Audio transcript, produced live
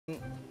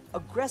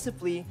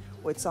aggressively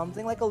with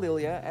something like a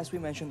Lilia, as we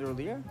mentioned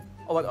earlier.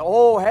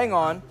 Oh, hang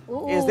on.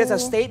 Ooh. Is this a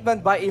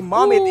statement by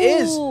Imam? Ooh. It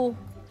is.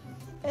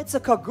 It's a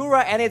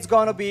Kagura, and it's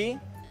gonna be.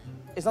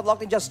 It's not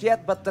locked in just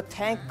yet, but the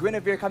tank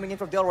Guinevere coming in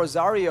from Del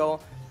Rosario,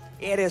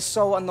 it is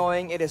so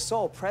annoying, it is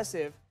so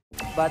oppressive.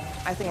 But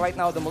I think right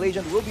now the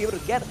Malaysian will be able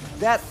to get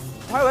that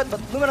turret,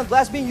 but Luminant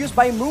Blast being used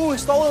by Moon,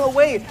 stolen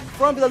away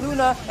from the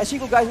Luna, as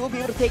Chico guys will be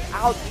able to take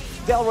out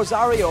Del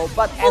Rosario.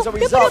 But as a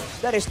result,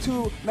 that is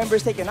 2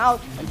 members taken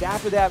out, and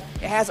after that,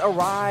 it has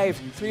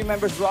arrived. 3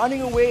 members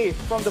running away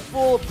from the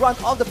full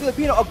brunt of the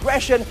Filipino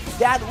aggression.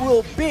 That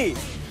will be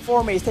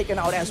 4 mates taken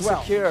out as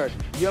well. Secured.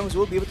 Youngs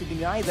will be able to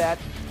deny that,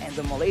 and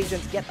the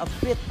Malaysians get a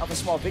bit of a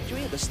small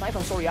victory. The snipe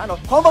from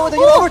Soriano. Combo with the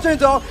overturn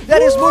though.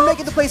 That is Moon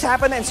making the plays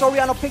happen, and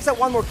Soriano picks up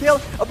 1 more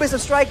kill. Abyss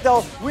of Strike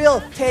though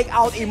will take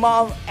out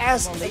Imam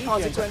as the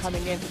consequence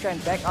coming in to try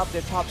and back up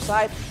their top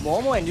side.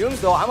 Momo and Youngs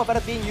though, I'm a fan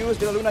of being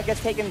used. The Luna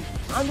gets taken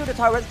under the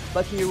turret,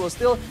 but he will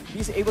still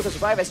be able to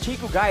survive as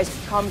Chiku guys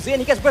comes in.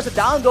 He gets bursted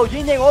down though.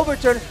 Yin Yang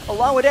overturn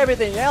along with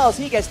everything else.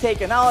 He gets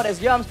taken out as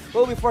Yums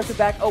will be forced to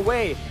back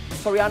away.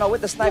 Soriano with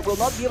the snipe will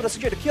not be able to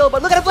secure the kill,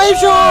 but look at the flame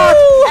shot!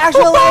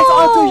 Actually lands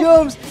onto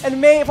Yums,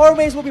 and 4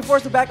 mates will be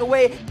forced to back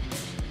away.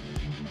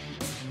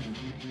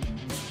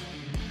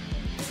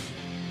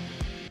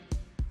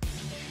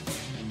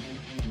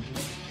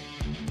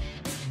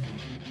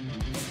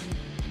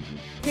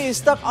 He is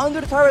stuck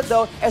under the turret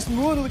though, as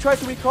Moon will try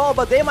to recall,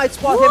 but they might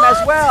spot him as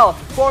well.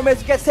 4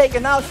 mates gets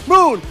taken out.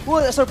 Moon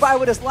will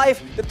survive with his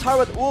life. The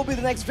turret will be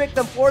the next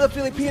victim for the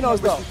Filipinos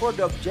though. Before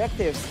the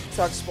objectives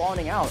start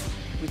spawning out.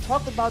 We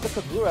talked about the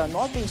Kagura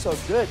not being so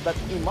good, but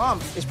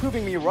Imam is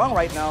proving me wrong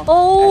right now.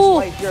 Oh!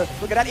 As right here,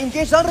 look at that,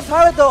 engaged on the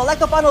turret though.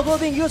 Electofano will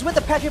being used with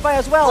the Petrify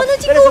as well.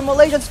 Fanatic There is the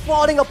Malaysians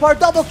falling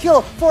apart. Double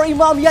kill for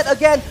Imam yet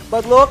again.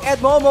 But look at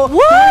Momo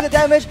doing the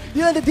damage,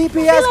 dealing the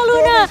DPS.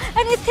 Luna,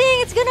 and I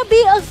think it's gonna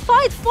be a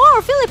fight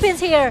for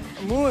Philippines here.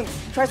 Moon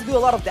tries to do a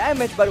lot of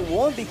damage, but it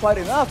won't be quite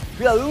enough.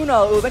 Villa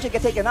Luna will eventually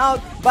get taken out,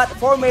 but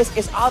 4 mates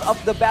is out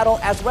of the battle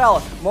as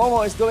well.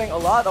 Momo is doing a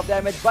lot of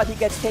damage, but he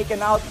gets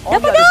taken out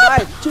on the other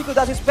side. Chico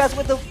does his best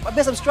with the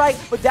Abyss of Strike,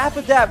 but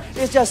Dapper Dap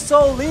is just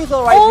so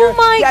lethal right here.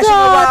 Dashing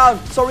around.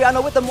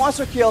 Soriano with the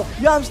monster kill.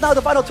 Yums now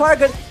the final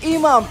target.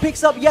 Imam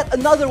picks up yet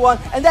another one,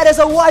 and that is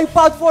a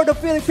wipeout for the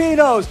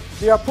Filipinos.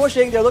 They are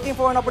pushing, they're looking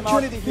for an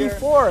opportunity here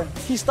before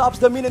he stops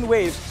the minion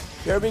waves.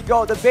 Here we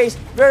go, the base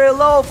very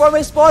low for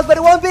my spawns, but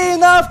it won't be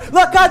enough.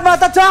 Look at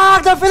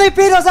Matatag, the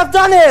Filipinos have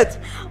done it!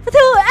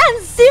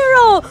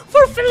 2-0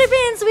 for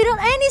Philippines without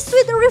any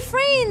sweet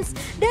refrains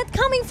that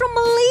coming from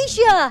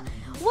Malaysia.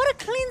 What a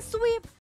clean sweep.